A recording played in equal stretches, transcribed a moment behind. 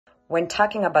When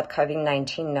talking about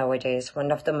COVID-19 nowadays,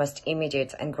 one of the most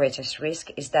immediate and greatest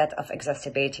risks is that of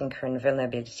exacerbating current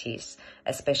vulnerabilities,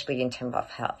 especially in terms of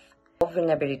health. All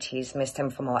vulnerabilities may stem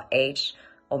from our age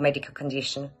or medical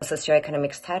condition,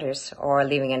 socioeconomic status, or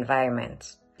living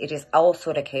environment. It is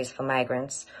also the case for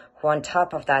migrants, who on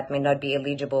top of that may not be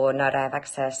eligible or not have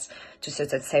access to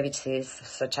certain services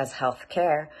such as health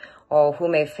care, or who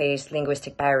may face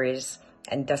linguistic barriers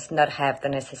and does not have the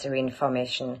necessary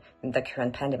information in the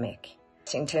current pandemic.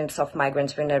 In terms of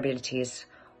migrants' vulnerabilities,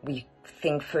 we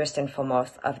think first and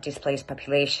foremost of displaced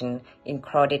population in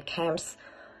crowded camps,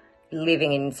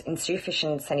 living in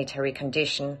insufficient sanitary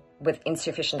condition, with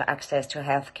insufficient access to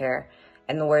healthcare,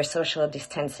 and where social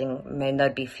distancing may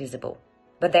not be feasible.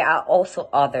 But there are also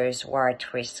others who are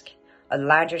at risk. A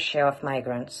larger share of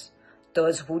migrants,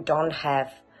 those who don't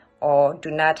have or do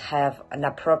not have an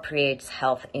appropriate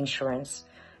health insurance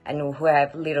and who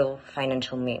have little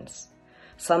financial means.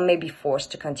 Some may be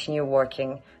forced to continue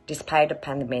working despite the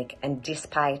pandemic and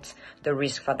despite the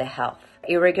risk for their health.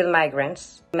 Irregular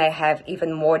migrants may have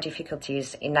even more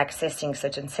difficulties in accessing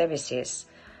certain services,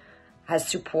 as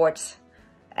support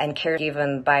and care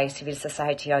given by civil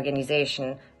society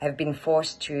organizations have been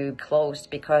forced to close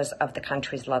because of the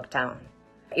country's lockdown.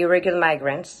 Irregular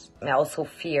migrants may also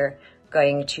fear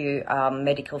going to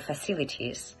medical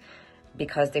facilities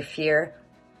because they fear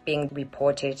being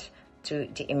reported to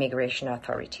the immigration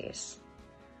authorities.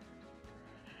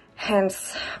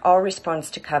 Hence, our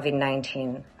response to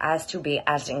COVID-19 has to be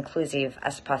as inclusive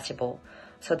as possible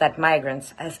so that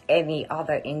migrants, as any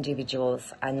other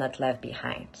individuals, are not left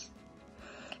behind.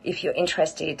 If you're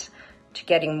interested to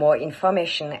getting more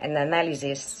information and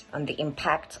analysis on the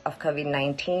impact of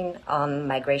COVID-19 on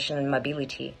migration and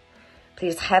mobility,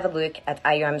 please have a look at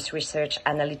IOM's research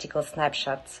analytical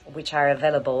snapshots, which are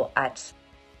available at